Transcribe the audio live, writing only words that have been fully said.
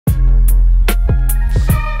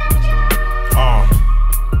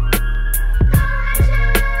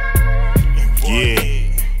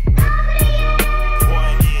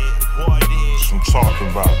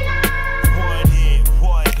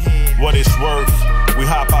worth. We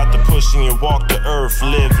hop out the pussy and walk the earth.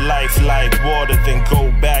 Live life like water, then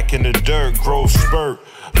go back in the dirt. Grow spurt.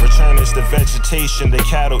 Return is the vegetation the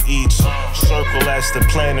cattle eats. Circle as the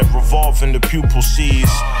planet revolving the pupil sees.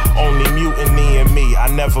 Only mutiny in me, I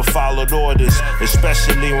never followed orders.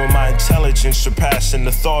 Especially when my intelligence surpassing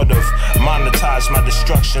the thought of. Monetize my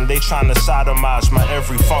destruction, they trying to sodomize my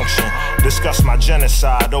every function. Discuss my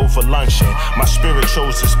genocide over luncheon. My spirit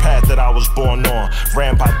chose this path that I was born on.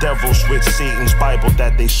 Ran by devils with Satan's Bible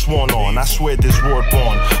that they sworn on. I swear this word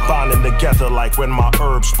born, bonding together like when my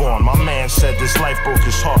herbs born. My man said this life broke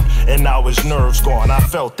his heart, and now his nerves gone. I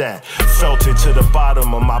felt that, felt it to the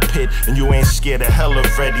bottom of my pit. And you ain't scared of hell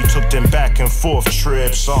already. Took them back and forth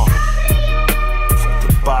trips on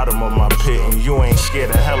the bottom of my pit, and you ain't scared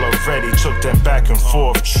of hell already. Took them back and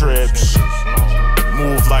forth trips.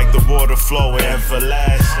 Move like the water flowing,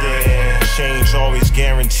 everlasting. Change always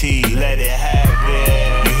guaranteed, let it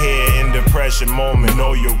happen. You here in the present moment,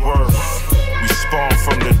 know your worth. We spawn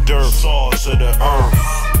from the dirt, soil to the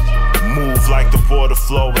earth. Move like the water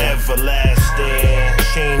flowing, everlasting.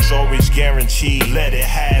 Change always guaranteed, let it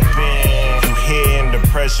happen. You here in the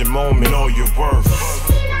present moment, know your worth.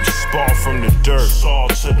 We spawn from the dirt, soil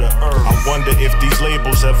to the earth. I wonder if these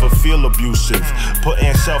labels ever feel abusive.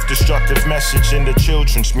 Putting self-destructive message in the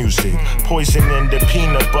children's music. Poison in the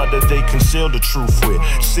peanut butter they conceal the truth with.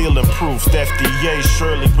 Sealing proof, the FDA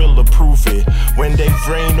surely will approve it. When they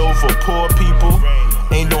reign over poor people,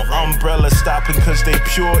 ain't no umbrella stopping cause they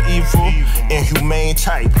pure evil, inhumane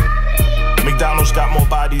type. McDonald's got more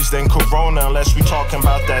bodies than Corona, unless we talking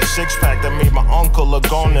about that six-pack that made my uncle a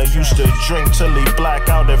goner. Used to drink till he black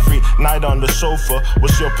out every night on the sofa.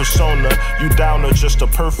 What's your persona? You down or just a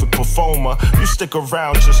perfect performer? You stick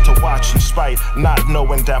around just to watch in spite, not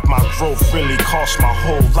knowing that my growth really cost my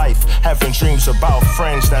whole life. Having dreams about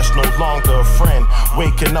friends that's no longer a friend.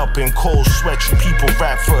 Waking up in cold sweat, you people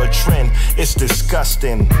rap for a trend. It's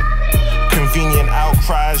disgusting. Convenient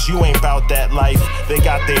outcries, you ain't bout that life. They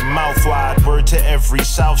got their mouth wide, word to every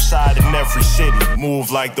south side in every city.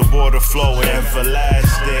 Move like the water flowing,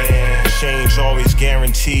 everlasting. Change always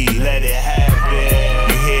guaranteed, let it happen.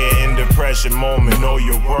 You here in the present moment, know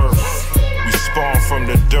your worth. We spawn from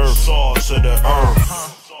the dirt, soil to the earth.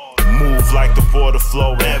 Move like the water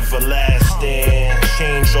flowing, everlasting.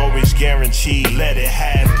 Change always guaranteed, let it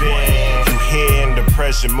happen. You here in the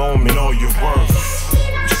present moment, know your worth.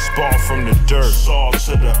 Spawn from the dirt, soil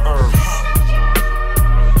to the earth.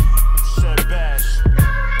 Sebb Bash.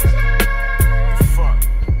 Fuck.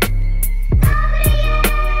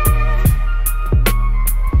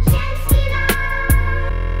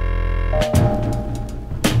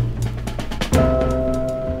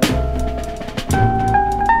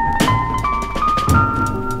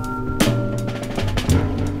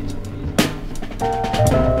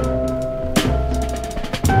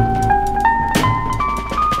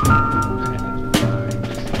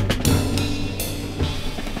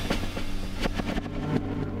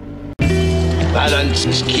 Balance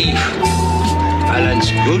is key. Balance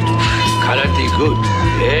good, quality good,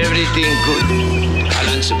 everything good.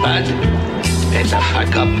 Balance bad, better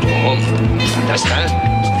pack up home. Understand?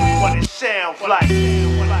 What it sounds like.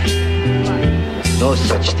 No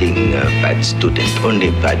such thing, bad student, only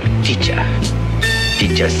bad teacher.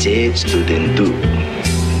 Teacher said, student do.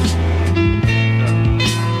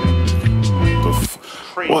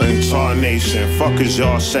 What in tarnation? Fuck is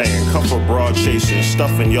y'all saying? Cuff of broad chasing,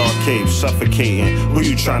 stuffing y'all capes, suffocating. Who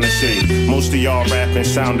you trying to save? Most of y'all rapping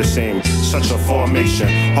sound the same. Such a formation,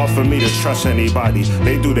 hard for me to trust anybody.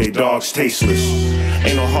 They do they dogs tasteless.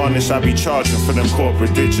 Ain't no harness I be charging for them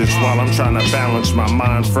corporate digits while I'm trying to balance my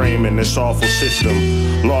mind frame in this awful system.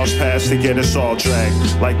 Laws passed to get us all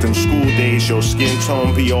dragged. Like them school days, your skin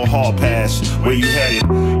tone be your hall pass. Where you headed?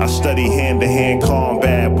 I study hand-to-hand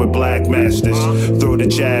combat with black masters. Throw the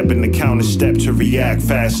jab and the counter step to react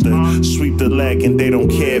faster. Sweep the leg and they don't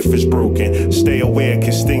care if it's broken. Stay aware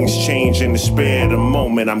cause things change in the spare of the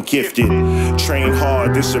moment. I'm gifted. Train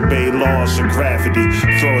hard, disobey laws of gravity.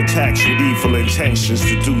 Throw attacks with evil intentions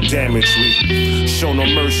to do damage. We show no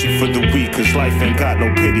mercy for the weak cause life ain't got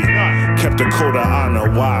no pity. Kept a code of honor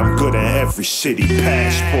why I'm good in every city.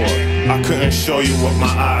 Passport, I couldn't show you what my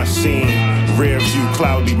eyes seen. Rear view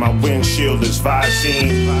cloudy, my windshield is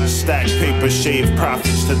Visine. Stack paper, shave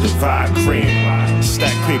profits to divide cream.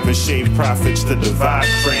 Stack paper, shave profits to divide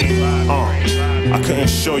cream. I couldn't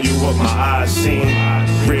show you what my eyes seen.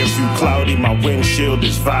 Rear view cloudy, my windshield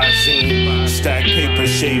is Visine. Stack paper,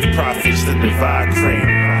 shave profits to divide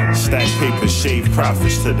cream. Stack paper, shave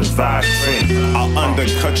profits to divide cream. I'll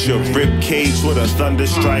undercut your rib cage with a thunder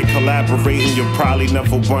strike. Collaborating, you'll probably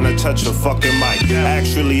never wanna touch a fucking mic.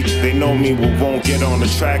 Actually, they know me with won't get on the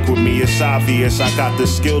track with me. It's obvious I got the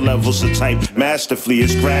skill levels to type masterfully.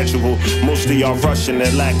 It's gradual. Most of y'all rushing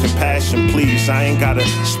and lack compassion, please. I ain't gotta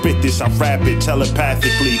spit this, I rap it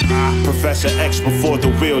telepathically. Professor X before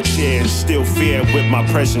the wheelchair. Still fear with my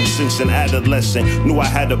presence since an adolescent. Knew I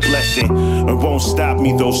had a blessing. It won't stop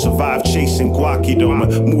me though. Survive chasing guac though.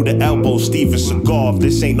 Move the elbow, Steven Seagal.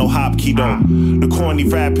 This ain't no hopkey though. The corny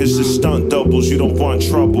rappers is stunt doubles. You don't want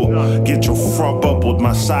trouble. Get your front bubbled.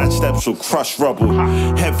 My side steps will crush rubble.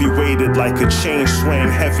 Heavy weighted like a chain swing.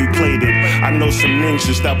 Heavy plated. I know some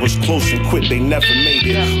ninjas that was close and quit. They never made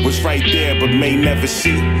it. Was right there but may never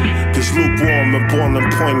see. Cause lukewarm and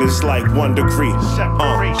boiling point is like 1 degree.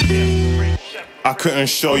 I couldn't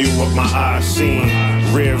show you what my eyes seen.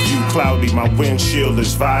 Rear view cloudy, my windshield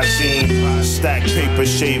is Visine. Stack paper,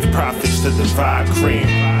 shave profits to divide cream.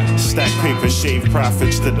 Stack paper, shave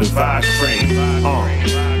profits to divide cream.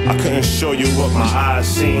 I couldn't show you what my eyes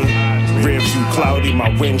seen. Rear view cloudy, my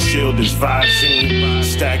windshield is Visine.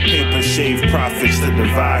 Stack paper, shave profits to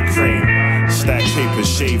divide cream. Stack paper,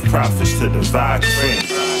 shave profits to divide cream.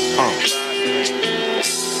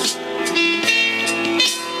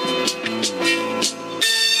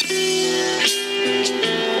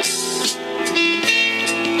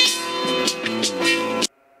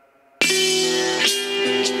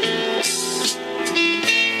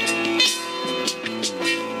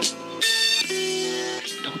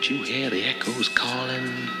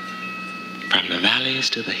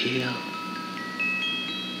 To the hill.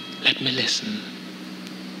 Let me listen.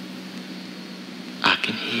 I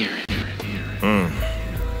can hear it.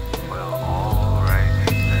 Well, alright.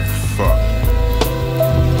 Fuck.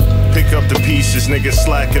 Pick up the pieces, niggas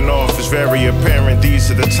slacking off. It's very apparent these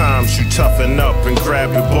are the times you toughen up and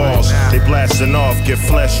grab your balls. They blasting off, get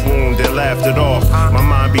flesh wound, they laughed it off. My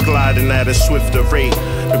mind be gliding at a swifter rate.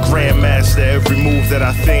 The Grandmaster, every move that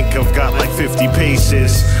I think of got like 50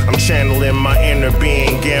 paces. I'm channeling my inner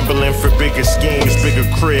being, gambling for bigger schemes. Bigger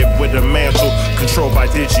crib with a mantle, controlled by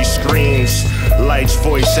digi screens. Lights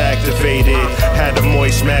voice activated, had a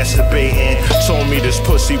moist masturbating. Told me this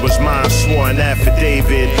pussy was mine, swore an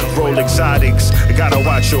affidavit. Roll exotics, gotta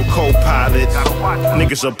watch your co-pilot.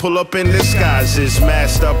 Niggas will pull up in disguises,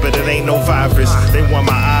 masked up but it ain't no virus. They want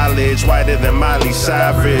my eyelids whiter than Miley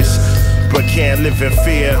Cyrus, but can't live in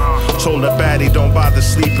fear. Told her baddie don't bother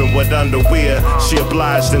sleeping with underwear. She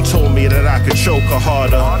obliged and told me that I could choke her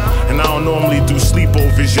harder. And I don't normally do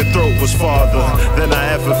sleepovers, your throat was farther than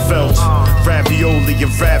I ever felt. Ravioli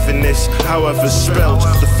and ravenous, however spelt.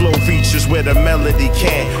 The flow reaches where the melody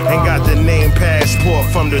can't. Ain't got the name passport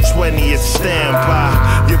from the 20th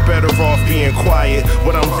standby. You're better off being quiet.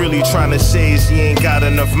 What I'm really trying to say is you ain't got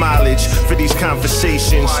enough mileage for these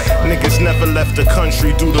conversations. Niggas never left the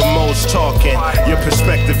country, do the most talking. Your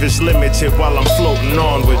perspective is limited while I'm floating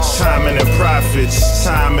onwards. Timing and profits,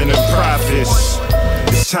 timing and profits.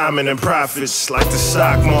 It's timing and profits, like the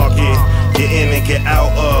stock market. Get in and get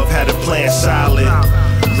out of, had a plan solid,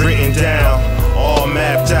 written down, all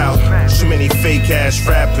mapped out. Too many fake ass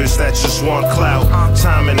rappers that just want clout.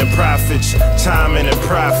 Timing and profits, timing and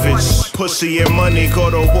profits. Pussy and money, go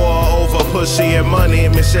to war over pussy and money.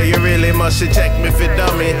 Me say you really must check me for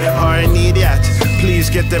dummy. I need that. Please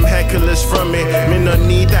get them hecklers from me. Me no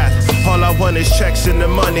need that. All I want is checks and the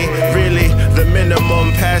money. Really, the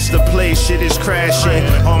minimum past the place, shit is crashing.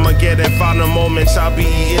 Armageddon, final moments, I'll be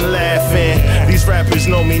eating, laughing. These rappers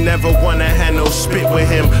know me, never wanna have no spit with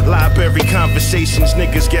him. Library conversations,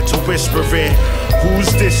 niggas get to whispering. Who's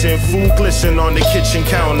dissing? Food glisten on the kitchen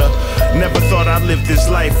counter. Never thought I'd live this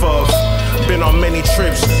life of. Been on many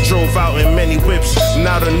trips, drove out in many whips.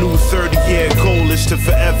 Now the new 30-year goal is to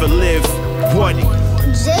forever live. What?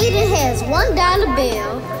 Jaden has $1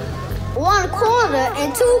 bill, 1 quarter,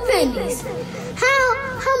 and 2 pennies.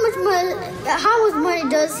 How much money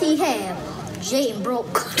does he have? Jaden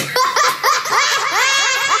broke.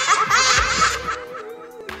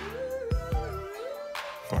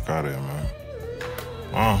 Fuck out of here,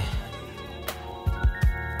 man.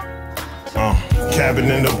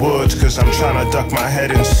 Cabin in the woods, cause I'm trying to duck my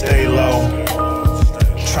head and stay low.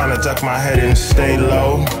 Trying to duck my head and stay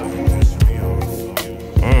low.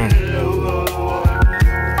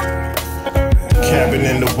 Cabin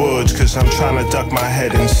in the woods, cause I'm trying to duck my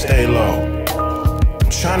head and stay low.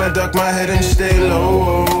 Trying to duck my head and stay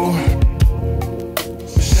low.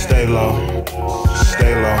 Stay low.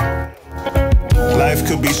 Stay low. Life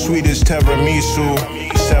could be sweet as tiramisu.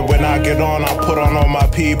 Said when I get on, I'll put on all my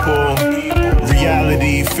people.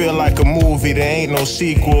 Reality feel like a movie, there ain't no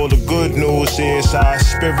sequel. The good news is our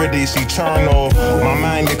spirit is eternal. My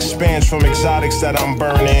mind expands from exotics that I'm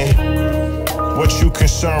burning. What you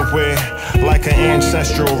concerned with? Like an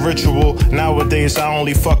ancestral ritual. Nowadays I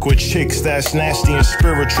only fuck with chicks that's nasty and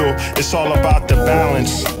spiritual. It's all about the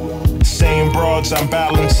balance. Same broads I'm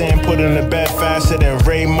balancing, put in the bed faster than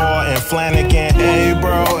Raymore and Flanagan. Hey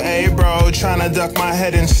bro, tryna duck my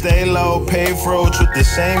head and stay low. Paved roads with the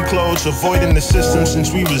same clothes, avoiding the system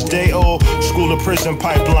since we was day old. School to prison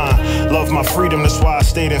pipeline, love my freedom, that's why I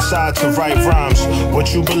stayed inside to write rhymes.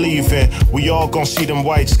 What you believe in, we all gon' see them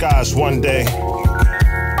white skies one day.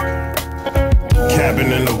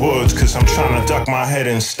 Cabin in the woods, cause I'm tryna duck my head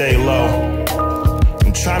and stay low.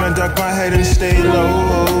 I'm tryna duck my head and stay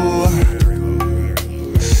low.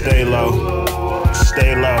 Stay low,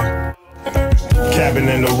 stay low. Cabin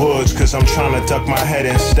in the woods, cause I'm tryna duck my head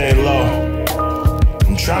and stay low.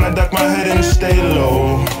 I'm tryna duck my head and stay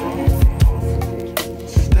low.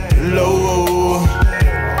 Low.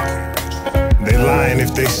 They lying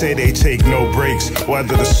if they say they take no breaks.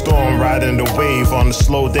 Weather the storm, riding the wave on the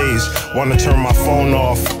slow days. Wanna turn my phone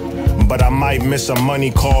off, but I might miss a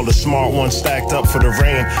money call. The smart one stacked up for the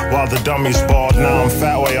rain while the dummies bald. Now I'm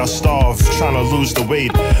fat while I starve, trying to lose the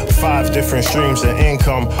weight. 5 different streams of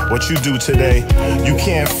income, what you do today. You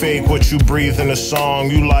can't fake what you breathe in a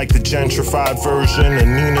song. You like the gentrified version of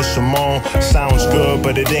Nina Simone. Sounds good,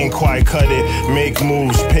 but it ain't quite cut it. Make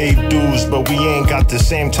moves, pay dues, but we ain't got the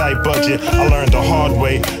same type budget. I learned the hard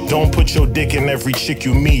way. Don't put your dick in every chick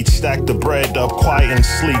you meet. Stack the bread up quiet and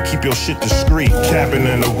sleek. Keep your shit discreet. Cabin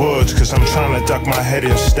in the woods, cause I'm tryna duck my head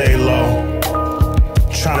and stay low.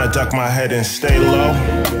 Tryna duck my head and stay low.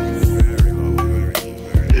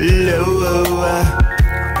 Low.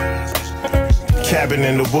 Cabin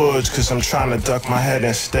in the woods, cause I'm tryna duck my head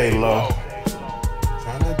and stay low.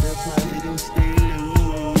 Tryna duck my head and stay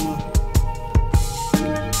low.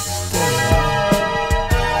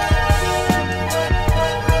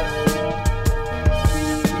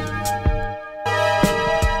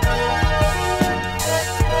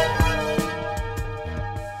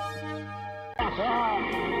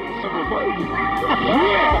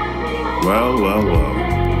 Well.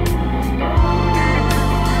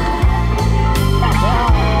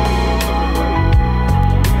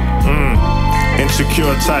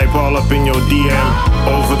 Insecure type all up in your DM.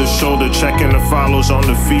 Over the shoulder checking the follows on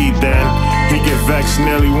the feed then. He get vexed,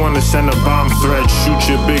 nearly wanna send a bomb threat. Shoot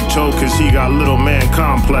your big toe cause he got little man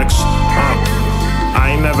complex.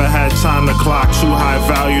 I ain't never had time to clock. Too high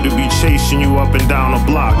value to be chasing you up and down a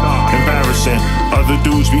block. Embarrassing, other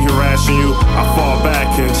dudes be harassing you. I fall back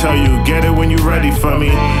and tell you, get it when you ready for me.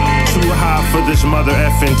 Too high for this mother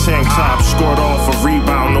effing tank top. Scored off a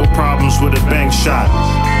rebound, no problems with a bank shot.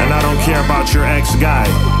 And I don't care about your ex-guy.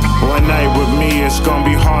 One night with me, it's gonna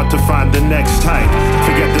be hard to find the next type.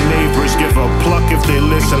 Forget the neighbors, give a pluck if they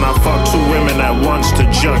listen. I fuck 2 women at once to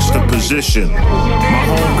juxtaposition. My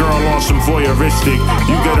homegirl on some voyeuristic.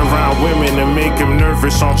 You get around women and make them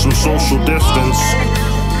nervous on some social distance.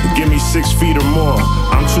 Give me 6 feet or more.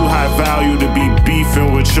 I'm too high value to be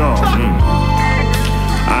beefing with y'all.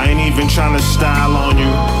 I ain't even trying to style on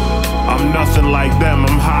you. I'm nothing like them,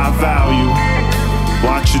 I'm high value.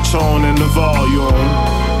 Watch your tone and the volume.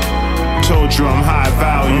 Told you I'm high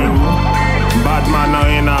value. Bad man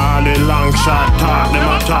in a holly long shot talk. Them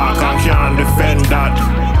a talk, I can't defend that.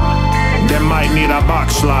 Them might need a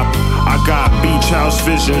box slap. I got beach house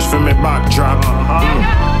visions for me backdrop.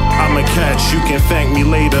 I'm a catch, you can thank me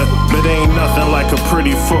later. But ain't nothing like a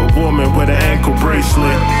pretty foot woman with an ankle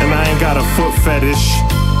bracelet. And I ain't got a foot fetish.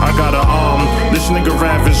 I got a this nigga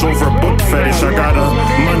Rav is over a book fetish. I got a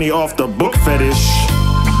money off the book fetish.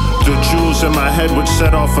 The jewels in my head would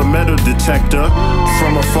set off a metal detector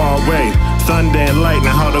from a far away. Thunder and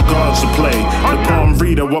lightning, how the gods will play. The palm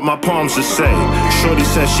reader, what my palms will say. Shorty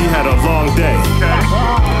said she had a long day.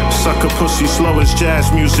 Suck a pussy slow as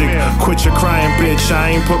jazz music. Quit your crying, bitch,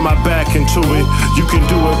 I ain't put my back into it. You can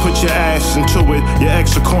do it, put your ass into it. Your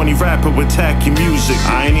ex a corny rapper with tacky music.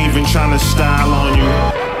 I ain't even trying to style on you.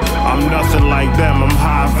 I'm nothing like them, I'm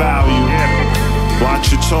high value.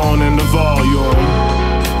 Watch your tone and the volume.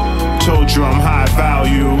 Told you I'm high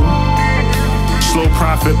value. Slow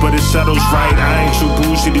profit, but it settles right. I ain't too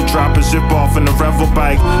bougie to drop a zip off in a revel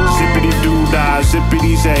bike. Zippity doo dah,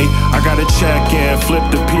 zippity zay. I gotta check in, flip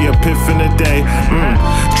the P, a piff in a day.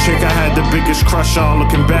 Chick I had the biggest crush on,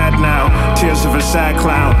 looking bad now. Tears of a sad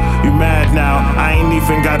clown, you mad now. I ain't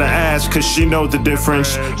even gotta ask, cause she know the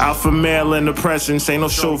difference. Alpha male in the presence, ain't no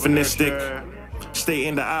chauvinistic.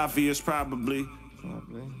 Stating the obvious, probably.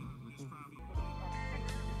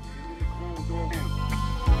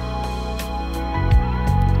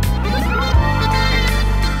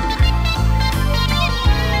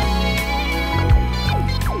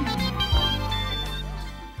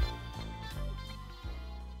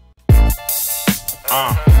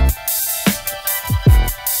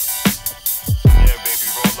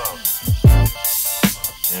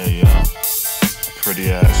 pretty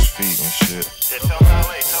ass feet and shit. Yeah, tell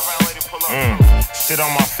valet to pull up. Sit on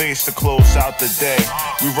my face to close out the day.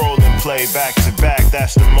 We roll and play back to back,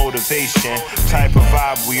 that's the motivation. Type of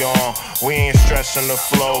vibe we on, we ain't stressing the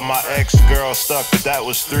flow. My ex-girl stuck, but that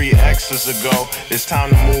was 3 X's ago. It's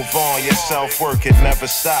time to move on, your self-work, it never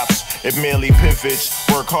stops. It merely pivots,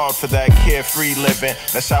 work hard for that carefree living.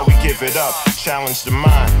 That's how we give it up, challenge the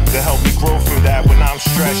mind to help me grow from that. When I'm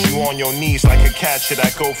stressed, you on your knees like a catcher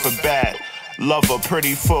that go for bat. Love a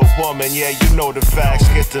pretty foot woman, yeah, you know the facts.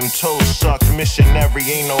 Get them toes sucked, missionary,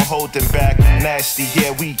 ain't no holding back. Nasty,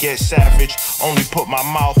 yeah, we get savage. Only put my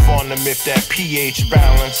mouth on them if that pH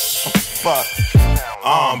balance. Fuck.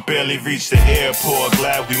 Barely reached the airport,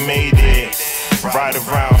 glad we made it. Ride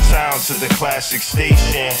around town to the classic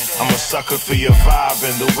station. I'm a sucker for your vibe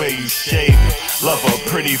and the way you shape. Love a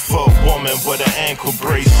pretty foot woman with an ankle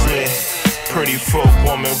bracelet. Pretty foot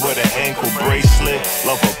woman with an ankle bracelet.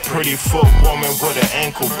 Love a pretty foot woman with an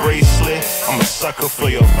ankle bracelet. I'm a sucker for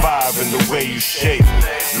your vibe and the way you shape.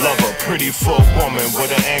 Love a pretty foot woman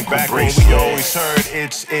with an ankle bracelet. When we always heard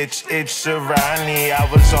it's Serrani. I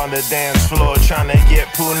was on the dance floor trying to get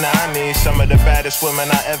punani. Some of the baddest women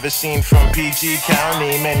I ever seen from PG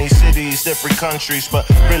County. Many cities, different countries, but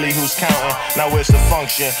really who's counting? Now where's the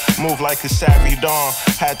function? Move like a savvy Don.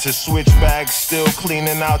 Had to switch bags, still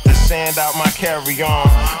cleaning out the sand out my carry-on.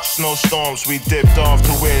 Snowstorms, we dipped off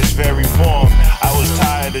to where it's very warm. I was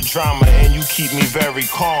tired of drama and you keep me very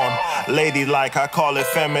calm. Ladylike, I call it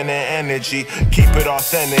feminine energy. Keep it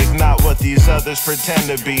authentic, not what these others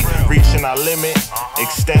pretend to be. Reaching our limit,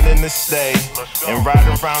 extending the stay, and right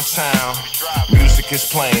around town, music is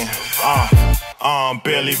playing.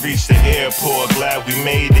 Barely reached the airport, glad we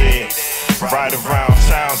made it. Ride around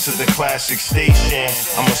town to the classic station.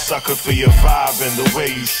 I'm a sucker for your vibe and the way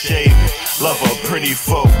you shape. Love a pretty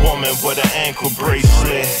foot woman with an ankle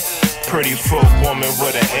bracelet. Pretty foot woman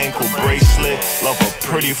with an ankle bracelet. Love a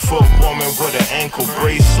pretty foot woman with an ankle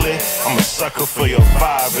bracelet. I'm a sucker for your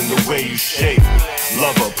vibe and the way you shape.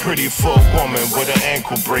 Love a pretty foot woman with an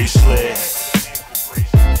ankle bracelet.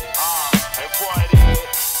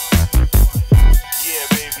 Yeah,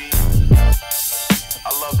 baby.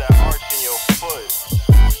 I love that arch in your foot.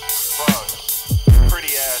 Fuck.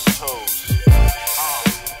 Pretty ass toes.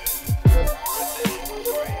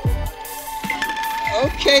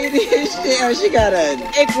 Okay, this shit. Oh, she got an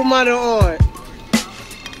ankle monitor on.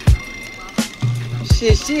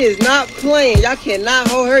 Shit, she is not playing. Y'all cannot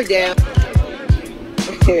hold her down.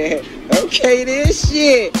 Okay, this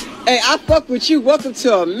shit. Hey, I fuck with you. Welcome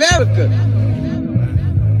to America.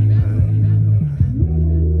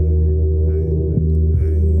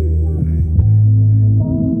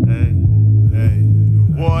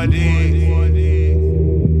 What is?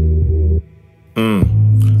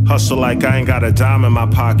 Hustle like I ain't got a dime in my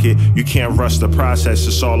pocket. You can't rush the process,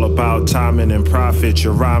 it's all about timing and profit.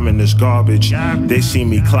 Your rhyming is garbage. They see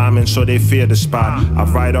me climbing, so they fear the spot. I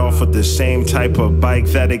ride off with the same type of bike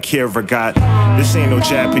that Akira got. This ain't no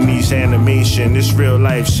Japanese animation, it's real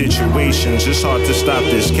life situations. It's hard to stop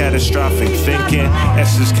this catastrophic thinking.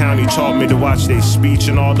 Essex County taught me to watch their speech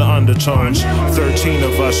and all the undertones. 13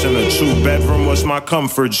 of us in a 2-bedroom was my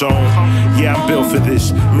comfort zone. Yeah, I'm built for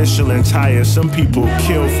this, Michelin tire. Some people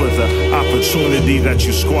kill for the opportunity that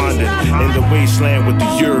you squandered. In the wasteland with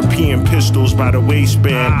the European pistols by the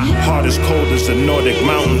waistband. Hard as cold as the Nordic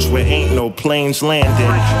mountains where ain't no planes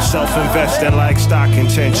landing. Self-investing like stock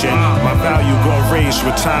intention. My value gon' raise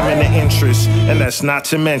with time and the interest. And that's not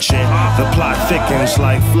to mention the plot thickens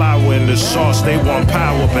like flour in the sauce. They want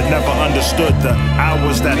power but never understood the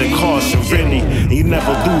hours that it costs. And really, you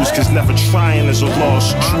never lose cause never trying is a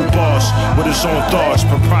loss. True boss with his own thoughts,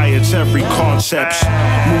 proprietary concepts.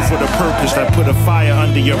 Move with a purpose that put a fire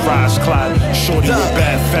under your eyes, Clyde. Shorty with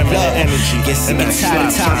bad feminine energy. Get sick and tired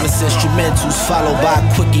of timeless instrumentals followed by a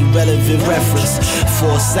quick irrelevant reference.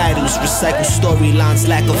 False idols, recycle storylines,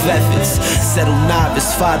 lack of efforts. Settle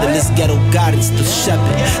novice, fatherless, ghetto guidance, the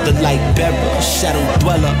shepherd, the light bearer, shadow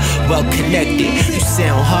dweller, well connected. You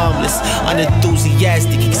sound harmless,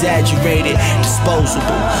 unenthusiastic, exaggerated,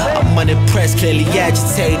 disposable. I'm unimpressed, clearly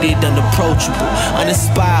agitated, unapproachable,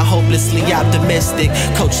 uninspired, hopelessly optimistic.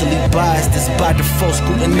 Culturally biased, is by default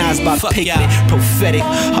scrutinized by pigment. Prophetic,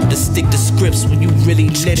 hard to stick to scripts when you really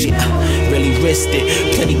lit it. Really risked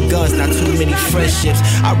it. Plenty guns, not too many friendships.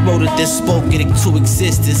 I wrote it, then spoke it into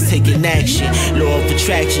existence. Taking action, law of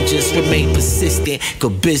attraction, just remain persistent.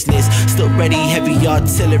 Good business, still ready, heavy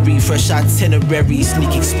artillery, fresh itinerary.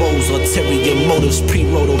 Sneak expose ulterior motives,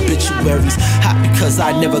 pre-wrote obituaries. Hot because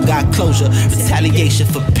I never got closure. Retaliation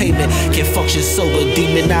for payment, can't function sober.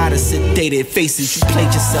 Demon-eyed and sedated faces, you play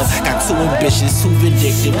hate yourself. Got too ambitious, too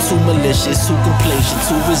vindictive, too malicious, too complacent,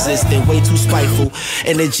 too resistant, way too spiteful.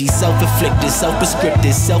 Energy self-inflicted,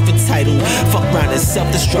 self-prescripted, self-entitled. Fuck around and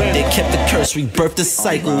self-destructed, kept the curse, rebirthed the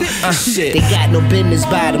cycle. Shit. They got no business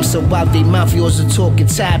by them, so out they mouth, yours a talking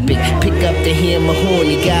topic. Pick up the hammer horn,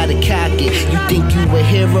 you gotta cock it. You think you a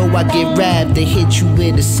hero, I get rabbed, they hit you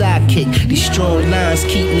with a sidekick. These strong lines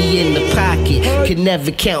keep me in the pocket. Can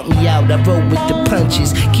never count me out, I roll with the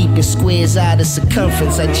punches. Keeping squares out of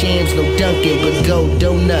circumference. I jams no Dunkin', but gold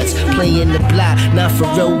donuts. Playing the block, not for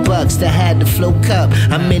Robux. That had the flow cup.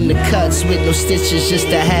 I'm in the cuts with no stitches just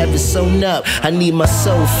to have it sewn up. I need my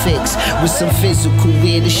soul fixed with some physical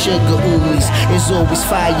where the sugar oomies. It's always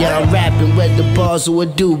fire, I'm rapping whether bars or a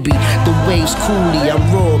doobie. The waves coolie, I'm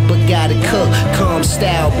raw but gotta cook. Calm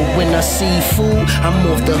style, but when I see food, I'm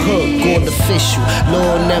off the hook. All official,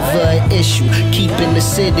 law never an issue. Keeping the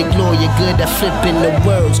acidic lawyer good at flipping the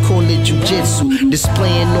words, call it jujitsu.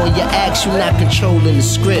 Displaying all your acts, you're not controlling the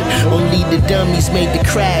script. Only the dummies made the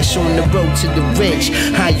crash on the road to the rich.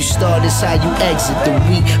 How you start is how you exit. The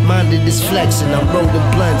weak-minded is flexing. I'm rolling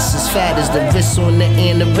blunts as fat as the wrist on the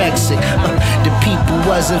anorexic. The people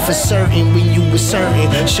wasn't for certain when you were certain.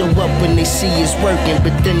 Show up when they see it's working,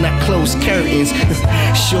 but then I close curtains.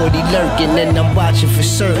 Shorty lurking and I'm watching for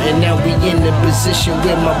certain. Now we in the position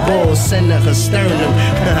where my balls center her sternum.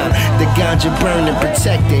 The ganja burning,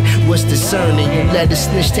 protecting what's discerning. You let a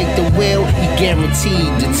snitch take the wheel, you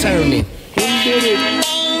guaranteed to turn it. Who did it?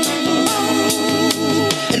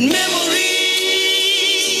 And memories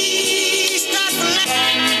start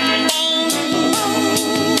flying.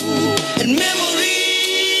 And memories.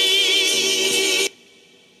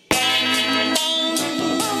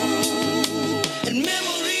 And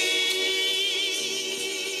memories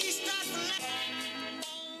start flying.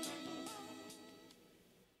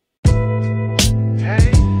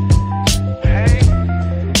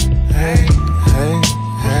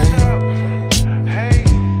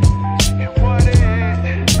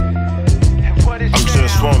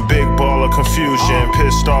 Confusion,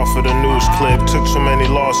 pissed off of the news clip. Took so many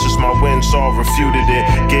losses, my wins all refuted it.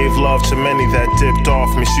 Gave love to many that dipped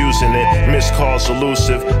off, misusing it. Missed calls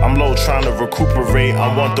elusive, I'm low trying to recuperate.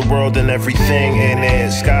 I want the world and everything in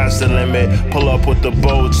it. Sky's the limit, pull up with the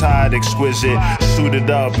bow tied, exquisite. Suited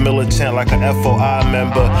up, militant like an FOI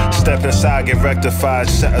member. Step inside, get rectified,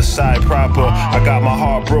 set aside proper. I got my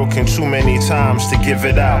heart broken too many times to give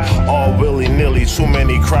it out. All willy-nilly, too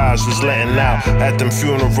many cries was letting out. At them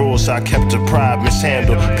funerals, I kept the pride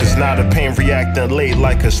mishandled. Cause now the pain reacting late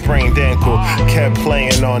like a sprained ankle. Kept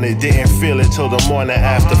playing on it, didn't feel it till the morning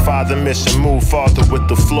after. Father missing, move farther with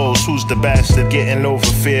the flows. Who's the bastard getting over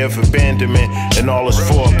fear of abandonment? And all is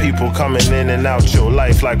for people coming in and out your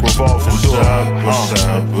life like revolving door. What's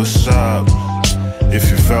up, what's up? If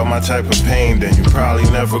you felt my type of pain, then you probably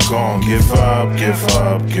never gon' give up, give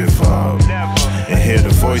up, give up. And hear the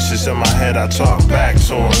voices in my head, I talk back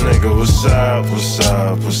to them. Nigga, what's up, what's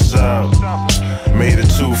up, what's up? Made it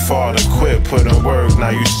too far to quit, put in work, now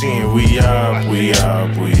you seeing we up, we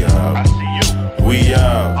up, we up. We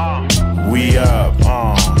up, we up,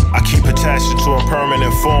 I keep attaching to a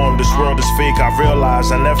permanent form. This world is fake, I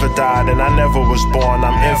realize I never died and I never was born.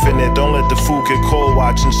 I'm infinite, don't let the food get cold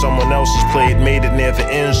watching someone else's plate. Made it near the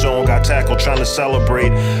end zone, got tackled trying to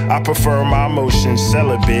celebrate. I prefer my emotions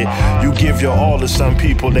celibate. You give your all to some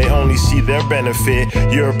people, they only see their benefit.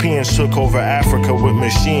 Europeans took over Africa with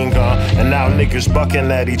machine gun, and now niggas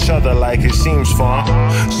bucking at each other like it seems fun.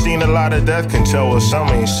 Seen a lot of death, can tell what some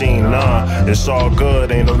ain't seen none. It's all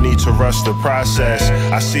good, ain't no need to rush the process.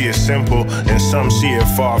 I see it simple, and some see it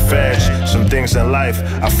far-fetched. Some things in life,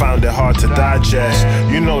 I found it hard to digest.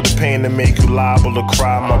 You know the pain to make you liable to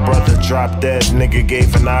cry. My brother dropped dead, nigga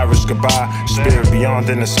gave an iris goodbye. Spirit beyond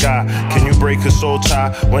in the sky. Can you break a soul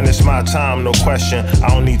tie? When it's my time, no question, I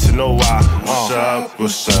don't need to know why. What's up,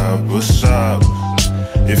 what's up, what's up?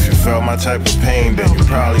 If you felt my type of pain, then you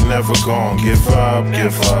probably never gon' give up,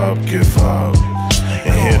 give up, give up.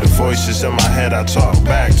 And hear the voices in my head, I talk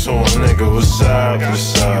back to them. Nigga, what's up,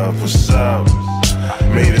 what's up, what's up?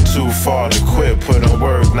 Made it too far to quit, put in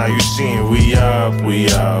work, now you seeing we up, we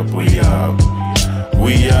up, we up.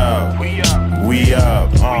 We up, we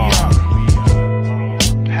up,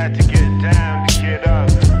 Had to get down to get up.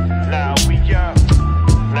 Now we up,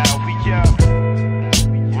 now we up.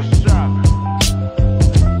 What's up?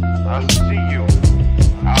 I see you,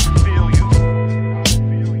 I feel you.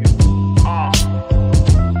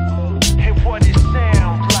 And what it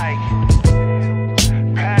sounds like.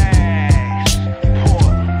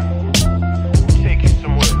 Passport. Take it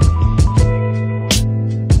somewhere.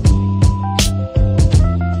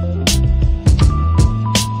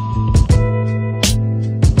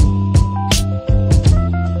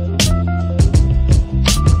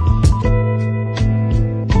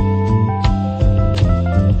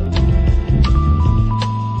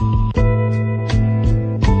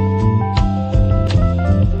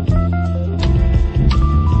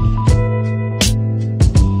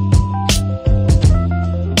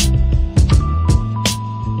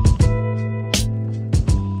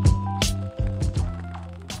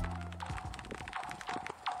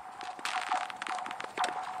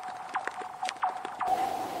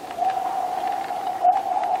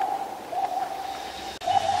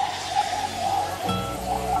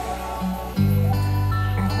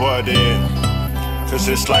 cause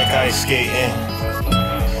it's like ice skating.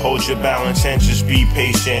 Hold your balance and just be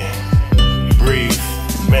patient. Breathe,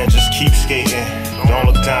 man, just keep skating. Don't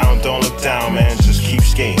look down, man, just keep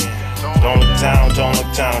skating. Don't look down,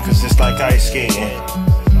 cause it's like ice skating.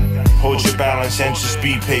 Hold your balance and just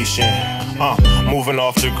be patient. Moving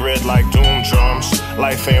off the grid like doom drums.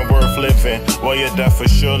 Life ain't worth living. Well, your death will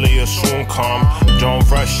surely will soon come. Don't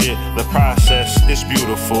rush it, the process is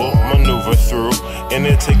beautiful. Maneuver through, in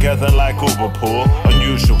it together like Uber pool.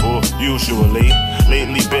 Unusual, usually.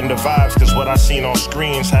 Lately been the vibes, cause what I seen on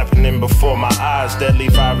screens happening before my eyes. Deadly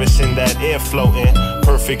virus in that air floating.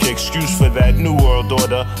 Perfect excuse for that new world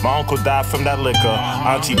order. My uncle died from that liquor.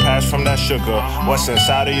 Auntie passed from that sugar. What's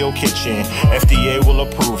inside of your kitchen? FDA will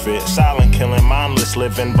approve it. Silent killing, mindless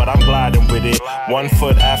living, but I'm gliding with it. One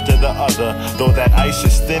foot after the other. Though that ice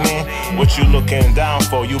is thinning, what you looking down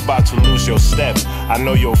for? You about to lose your step. I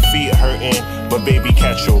know your feet hurting, but baby,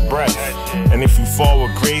 catch your breath. And if you fall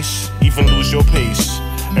with grace, even lose your pace.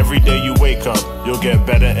 Every day you wake up, you'll get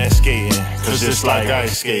better at skating. Cause it's like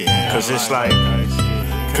ice skating. Cause it's like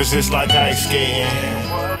ice skating.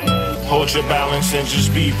 Hold your balance and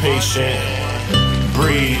just be patient.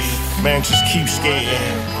 Breathe, man, just keep skating.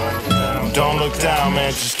 Don't look down,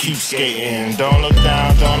 man, just keep skating. Don't look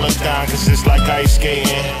down, cause it's like ice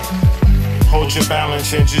skating. Hold your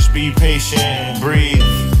balance and just be patient. Breathe,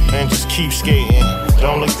 man, just keep skating.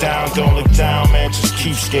 Don't look down, man, just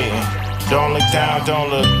keep skating. Don't look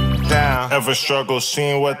down. Ever struggle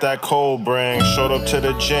seeing what that cold brings? Showed up to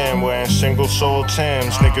the gym wearing single sole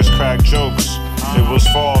Timbs. Niggas crack jokes, it was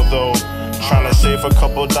fall though. Tryna save a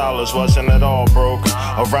couple dollars, wasn't at all broke.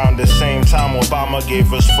 Around the same time Obama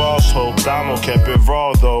gave us false hope. Donald kept it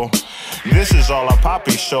raw though. This is all a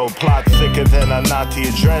poppy show. Plot thicker than a Nazi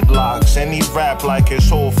dreadlocks. And he rap like his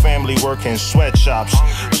whole family work in sweatshops.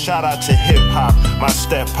 Shout out to hip-hop, my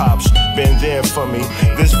step-pops been there for me.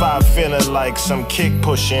 This vibe feeling like some kick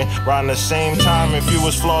pushing. Around the same time, if you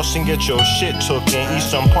was flossing, get your shit took in.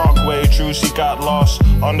 Eastern Parkway, Druzy got lost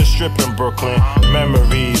on the strip in Brooklyn.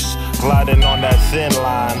 Memories gliding on that thin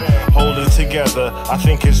line. Hold it together, I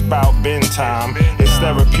think it's about bin time. It's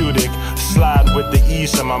therapeutic, slide with the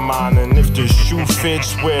ease of my mind. And if the shoe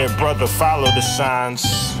fits, wear it, brother, follow the signs.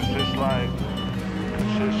 It's like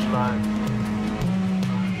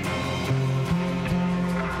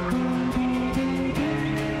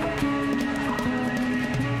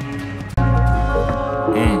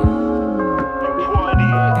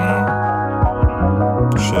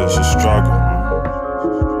shit's a struggle.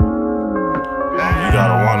 You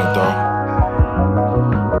gotta want it though.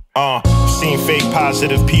 Seen fake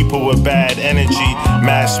positive people with bad energy.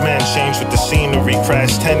 Masked men change with the scenery.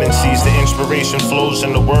 Crash tendencies. The inspiration flows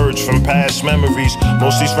in the words from past memories.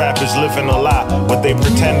 Most these rappers living a lot, what they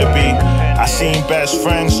pretend to be. I seen best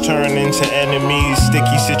friends turn into enemies.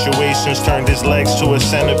 Sticky situations turned his legs to a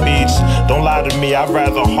centipedes. Don't lie to me, I'd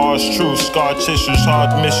rather harsh truths. Scar tissues,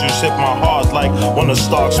 hard misses hit my heart like one of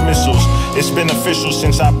Stark's missiles. It's been official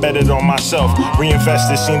since I betted on myself.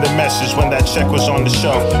 Reinvested, seen the message when that check was on the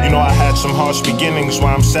shelf. You know I had some harsh beginnings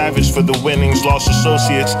where I'm savage for the winnings. Lost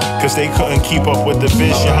associates cause they couldn't keep up with the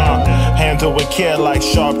vision, Handle with care like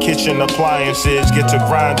sharp kitchen appliances. Get to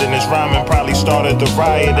grinding, his rhyming probably started the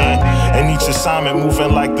rioting. And each assignment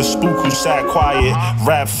moving like the spook who sat quiet.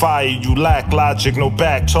 Rap fire, you lack logic, no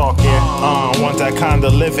back talking. Want that kind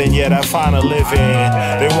of living, yeah, that fine of living.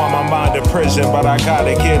 They want my mind in prison, but I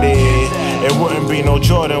gotta get it. It wouldn't be no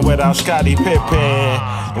Jordan without Scottie Pippen.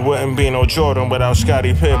 It wouldn't be no Jordan without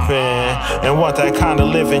Scottie Pippen. And want that kind of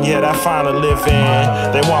living, yeah, that fine of living.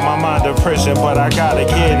 They want my mind in prison, but I gotta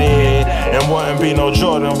get it. And wouldn't be no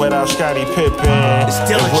Jordan without Scottie Pippen. It's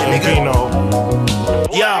Dillinger, nigga. Be no...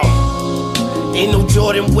 Yo, ain't no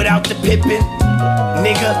Jordan without the Pippen.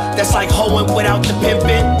 Nigga, that's like hoeing without the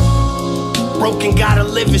pimpin'. Broken, gotta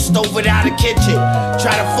live it, stove without a kitchen.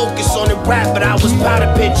 Try to focus on the rap, but I was proud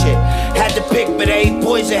of pitching. Had to pick, but I ate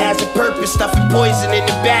poison, has a purpose. Stuffing poison in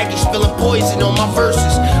the baggage, spilling poison on my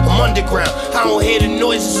verses. I'm underground, I don't hear the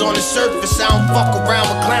noises on the surface. I don't fuck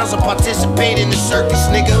around with clowns, I participate in the circus,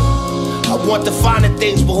 nigga. I want the finer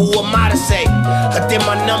things, but who am I to say? I did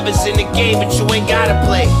my numbers in the game, but you ain't gotta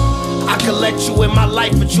play. I could let you in my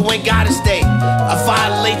life, but you ain't gotta stay. I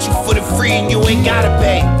violate you for the free and you ain't gotta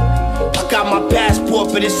pay. I got my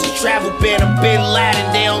passport, but it's a travel ban. I'm Bin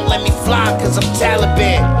Laden, they don't let me fly cause I'm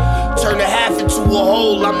Taliban. Turn a half into a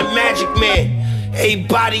whole, I'm the magic man.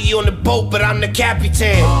 Everybody on the boat, but I'm the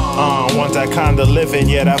captain. Want that kind of living,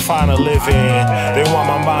 yeah, that fine of living. They want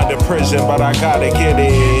my mind to prison, but I gotta get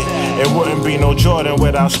it. It wouldn't be no Jordan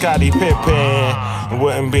without Scottie Pippen. It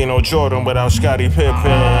wouldn't be no Jordan without Scottie Pippen.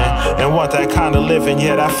 They want that kind of living,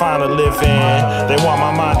 yeah, that fine of living. They want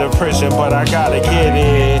my mind to prison, but I gotta get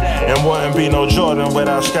it. It wouldn't be no Jordan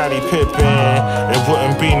without Scottie Pippen. It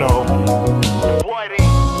wouldn't be no...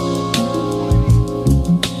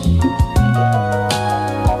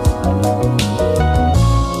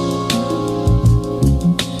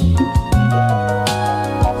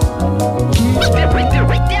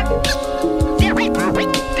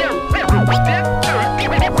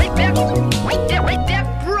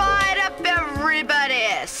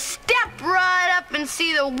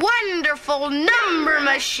 See the wonderful number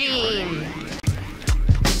machine.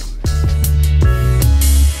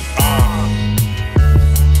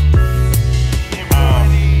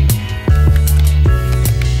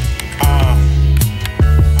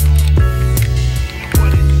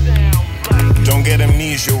 Don't get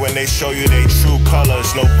amnesia when they show you their true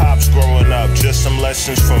colors. No pops growing up, just some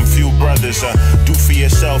lessons from few brothers. Do for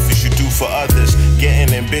yourself as you do for others.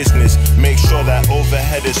 Getting in business, make sure that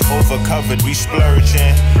overhead is overcovered. We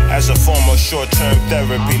splurging as a form of short-term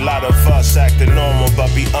therapy. A lot of us acting normal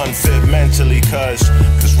but be unfit mentally. Cause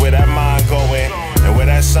where that mind going and where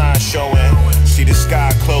that sign showing, see the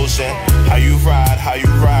sky closing. How you ride, how you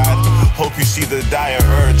ride. Hope you see the dire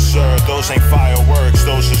urge, sir. Those ain't fireworks,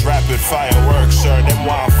 those is rapid fireworks, sir. Them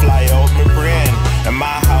wild fly out my brain. In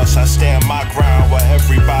my house, I stand my ground where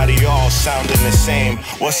everybody all sounding the same.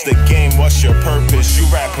 What's the game? What's your purpose? You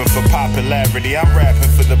rapping for popularity, I'm rapping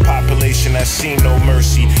for the population that's seen no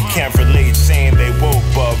mercy. Can't relate, saying they woke,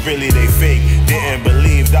 but really they fake. Didn't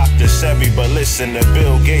believe Dr. Sebi, but listen to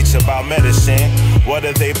Bill Gates about medicine. What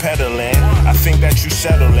are they peddling? I think that you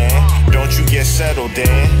settle in. Don't you get settled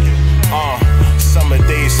in? Summer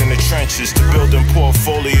days in the trenches to building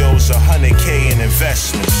portfolios, 100K in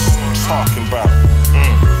investments. Talking about,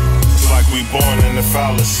 it's like we born in the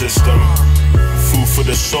fowler system. Food for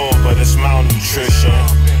the soul, but it's malnutrition.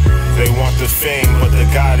 They want the fame, but the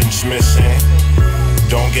guidance missing.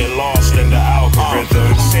 Don't get lost in the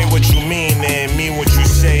algorithm. Say what you mean and mean what you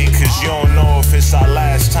say, cause you don't know if it's our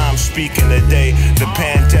last time speaking today. The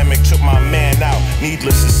pandemic took my man out,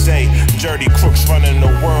 needless to say. Dirty crooks running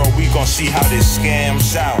the world, we gon' see how this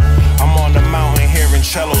scams out. I'm on the mountain hearing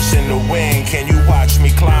cellos in the wind. Can you watch me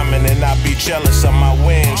climbing and not be jealous of my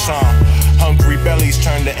wins, Hungry bellies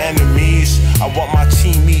turn to enemies. I want my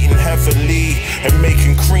team eating heavily and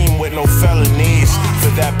making cream with no felonies. For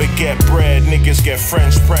that baguette bread, niggas get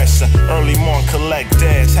French press. Early morning collect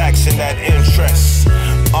dead, taxing that interest.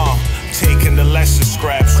 Taking the lesser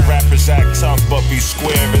scraps. Rappers act tough but be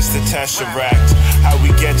square as the tesseract. How we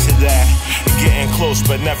get to that? Getting close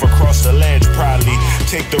but never cross the ledge probably.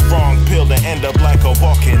 Take the wrong pill and end up like a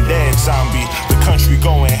walking dead zombie. The country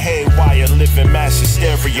going haywire, living mass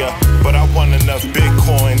hysteria. But I want enough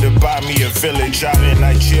Bitcoin to buy me a village out in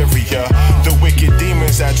Nigeria. The wicked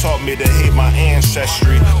demons that taught me to hate my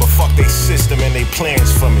ancestry, but fuck they system and they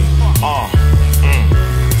plans for me.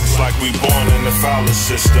 It's like we born in the fowler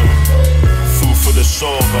system. Food for the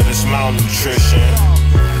soul, but it's malnutrition.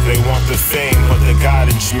 They want the fame, but the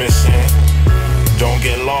guidance missing. Don't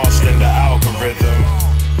get lost in the algorithm.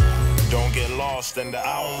 Don't get lost in the...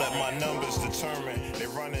 I don't let my numbers determine. They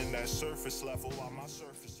running that surface level while my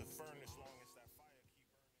surface is furnace. Long as that fire keep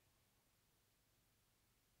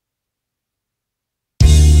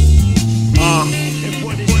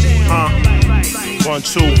burning. 1,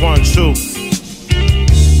 2, 1, 2.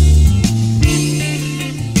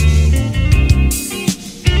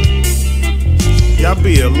 Y'all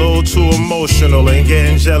be a little too emotional and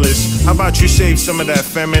getting jealous. How about you save some of that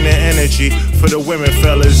feminine energy for the women,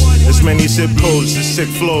 fellas? As many zip codes as sick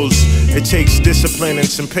flows. It takes discipline and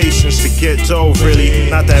some patience to get dough,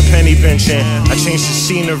 really. Not that penny benching. I change the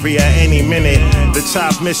scenery at any minute. The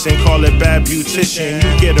top missing, call it bad beautician.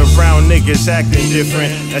 You get around niggas acting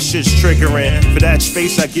different, that shit's triggering. For that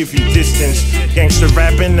space, I give you distance. Gangsta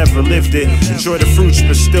rapping, never lived it. Enjoy the fruits,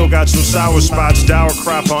 but still got some sour spots. Dower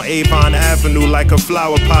crop on Avon Avenue like a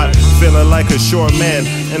flower pot. Feeling like a short man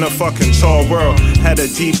in a fucking tall world. Had a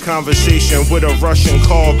deep conversation with a Russian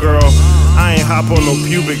call girl. I ain't hop on no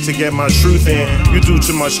pubic to get my truth in. You do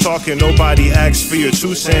too much talking, nobody asks for your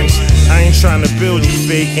 2 cents. I ain't trying to build you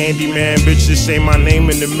fake handyman. Bitches say my name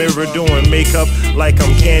in the mirror doing makeup like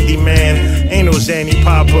I'm Candyman. Ain't no Zanny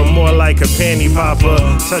Popper, more like a panty popper.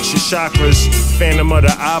 Touch your chakras, Phantom of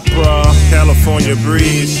the Opera. California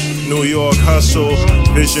breeze, New York hustle,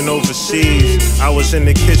 vision overseas. I was in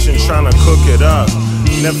the kitchen trying to cook it up.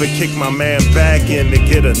 Never kick my man back in to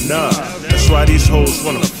get a nut. That's why these hoes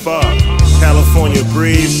wanna fuck. California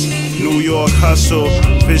breeze, New York hustle,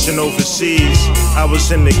 vision overseas. I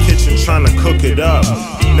was in the kitchen trying to cook it up.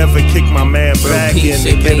 Never kick my man back in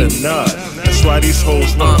to get a nut. That's why these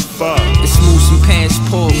hoes wanna fuck. It's moose and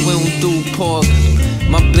passport, we don't do pork.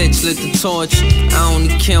 My bitch lit the torch. I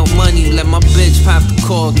only count money, let my bitch pop the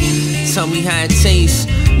cork. Tell me how it tastes.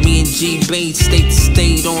 Me and G Bates, state to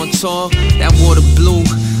state on tour. That water blue,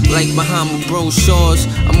 like Bahama brochures.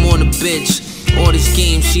 I'm on a bitch. All this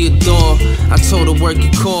game she adore. I told her work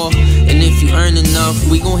your core, and if you earn enough,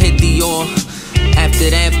 we gon' hit the or. After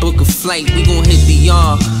that, book a flight, we gon' hit the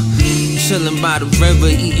yard. Chillin' by the river,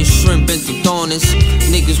 eating shrimp and totones.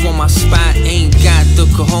 Niggas want my spot, ain't got the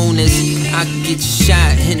cojones. I can get you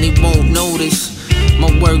shot and they won't notice. My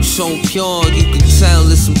work so pure, you can tell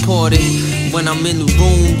it's important. When I'm in the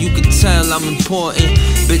room, you can tell I'm important.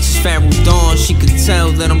 Bitches Pharaoh Dawn, she can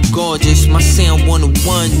tell that I'm gorgeous. My sound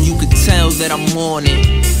 101, you can tell that I'm on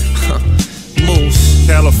it. Moose.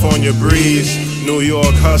 California breeze, New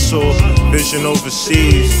York hustle, vision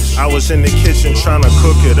overseas. I was in the kitchen trying to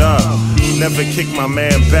cook it up. Never kick my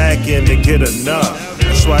man back in to get a nut.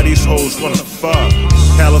 That's why these hoes wanna fuck.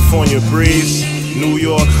 California breeze, New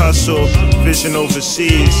York hustle, vision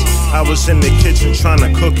overseas. I was in the kitchen trying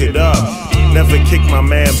to cook it up. Never kick my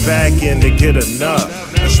man back in to get a nut.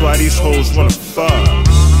 That's why these hoes wanna fuck.